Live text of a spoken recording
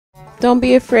Don't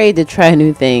be afraid to try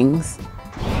new things.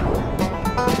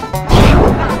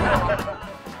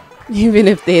 Even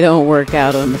if they don't work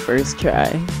out on the first try.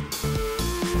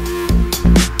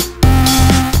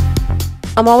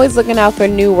 I'm always looking out for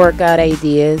new workout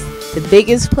ideas. The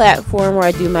biggest platform where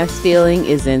I do my stealing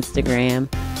is Instagram.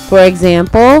 For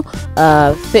example,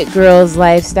 Fit Girls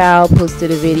Lifestyle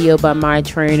posted a video by my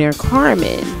trainer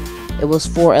Carmen. It was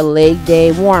for a leg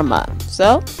day warm-up,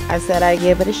 so I said I'd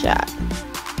give it a shot.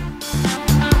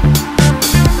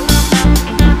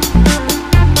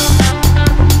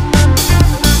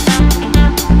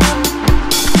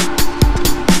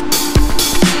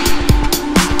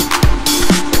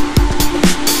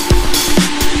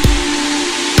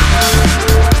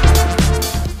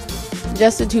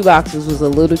 Just the 2 boxes was a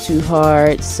little too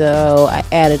hard, so I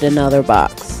added another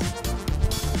box.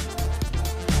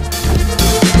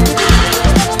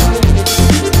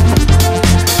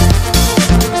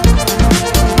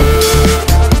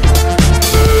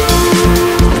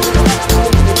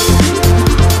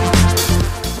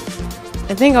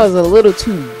 I think I was a little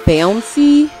too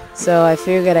bouncy, so I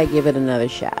figured I'd give it another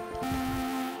shot.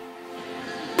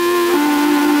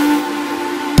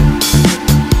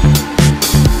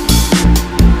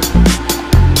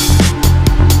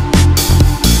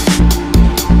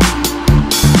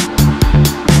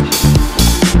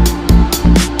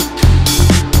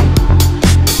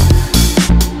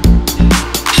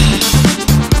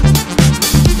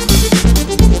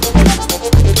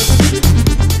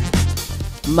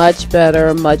 Much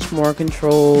better, much more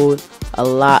controlled, a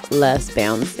lot less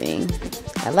bouncing.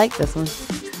 I like this one.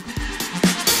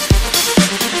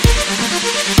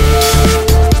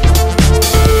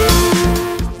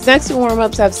 Next to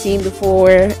warm-ups I've seen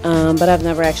before, but I've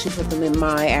never actually put them in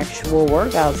my actual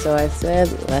workout, so I said,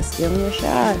 let's give them a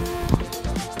shot.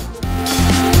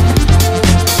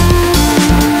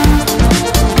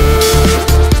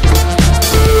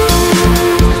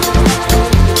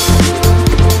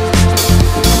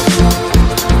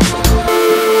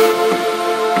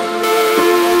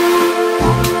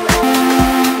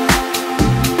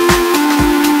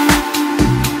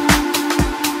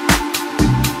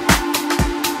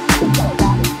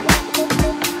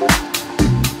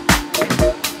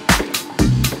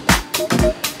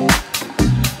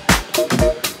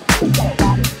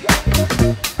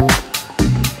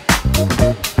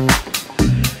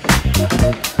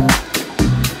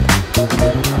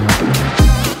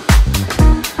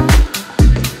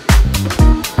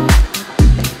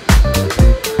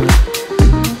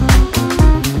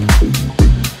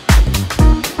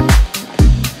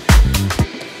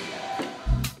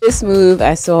 This move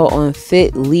I saw on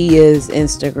Fit Leah's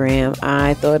Instagram.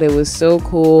 I thought it was so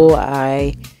cool.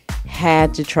 I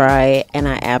had to try it and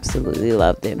I absolutely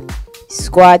loved it.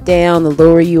 Squat down, the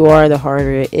lower you are, the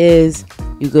harder it is.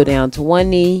 You go down to one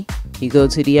knee, you go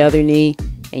to the other knee,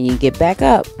 and you get back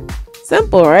up.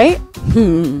 Simple, right?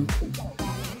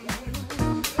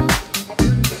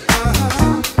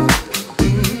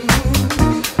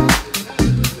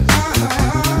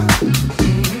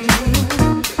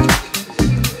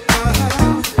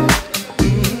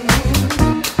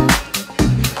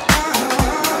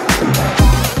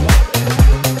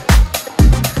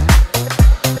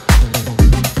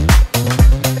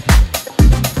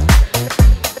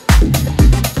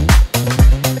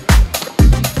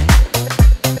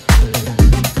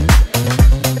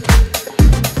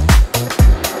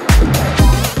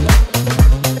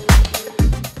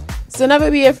 So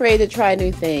never be afraid to try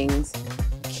new things.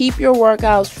 Keep your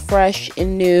workouts fresh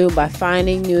and new by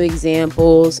finding new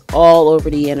examples all over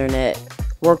the internet.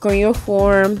 Work on your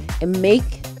form and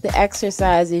make the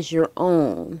exercises your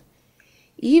own,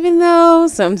 even though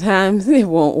sometimes it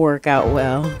won't work out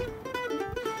well.